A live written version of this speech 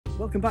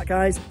Welcome back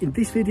guys. In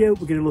this video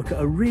we're going to look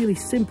at a really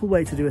simple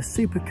way to do a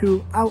super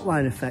cool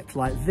outline effect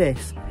like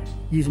this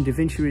using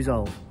DaVinci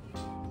Resolve.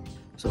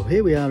 So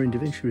here we are in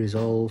DaVinci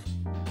Resolve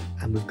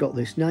and we've got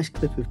this nice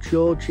clip of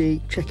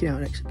Georgie checking out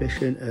an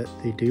exhibition at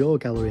the Dior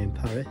Gallery in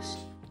Paris.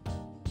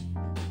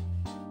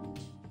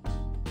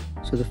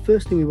 So the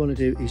first thing we want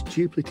to do is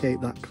duplicate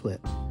that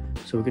clip.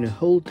 So we're going to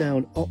hold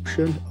down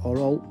Option or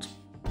Alt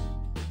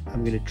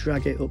and we're going to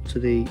drag it up to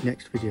the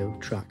next video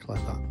track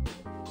like that.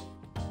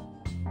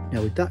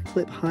 Now with that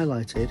clip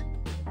highlighted,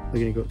 we're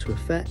going to go up to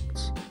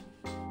Effects,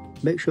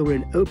 make sure we're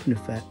in Open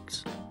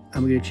Effects,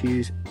 and we're going to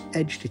choose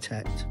Edge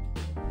Detect.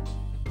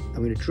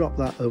 I'm going to drop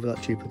that over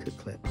that duplicate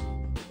clip.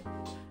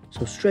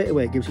 So straight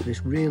away it gives it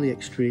this really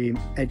extreme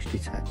Edge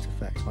Detect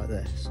effect like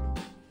this.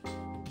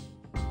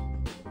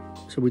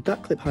 So with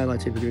that clip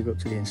highlighted, we're going to go up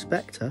to the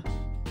Inspector,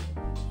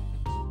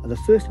 and the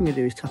first thing we're going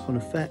to do is tap on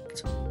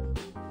Effect,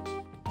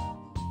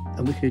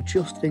 and we can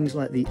adjust things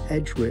like the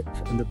edge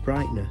width and the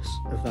brightness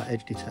of that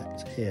edge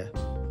detect here.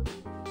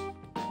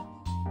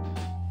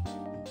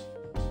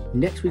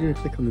 Next we're going to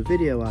click on the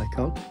video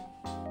icon,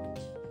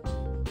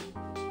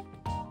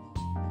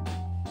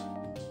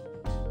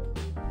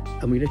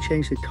 and we're going to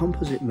change the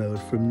composite mode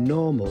from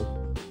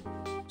normal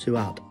to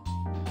add.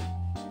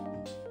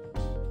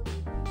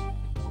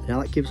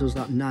 Now that gives us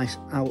that nice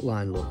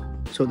outline look.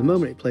 So at the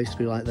moment it plays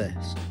through like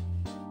this.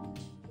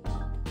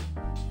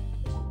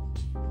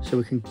 So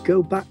we can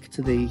go back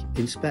to the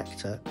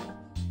inspector,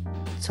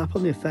 tap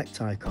on the effect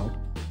icon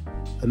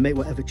and make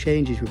whatever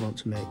changes we want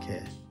to make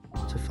here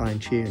to fine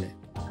tune it.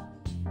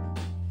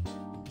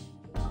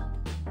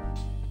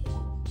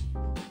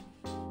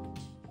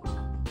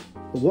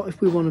 But what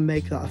if we want to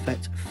make that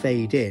effect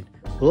fade in?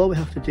 Well, all we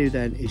have to do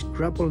then is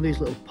grab one of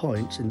these little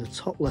points in the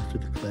top left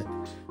of the clip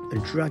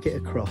and drag it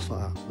across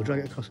like that. We'll drag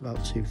it across about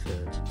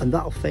 2/3 and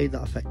that'll fade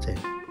that effect in.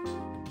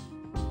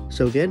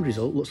 So the end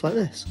result looks like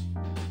this.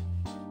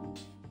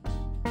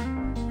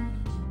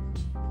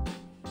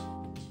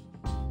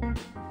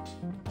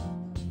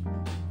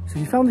 So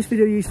if you found this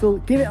video useful,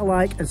 give it a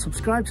like and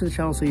subscribe to the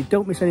channel so you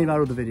don't miss any of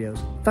our other videos.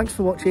 Thanks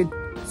for watching,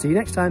 see you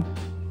next time.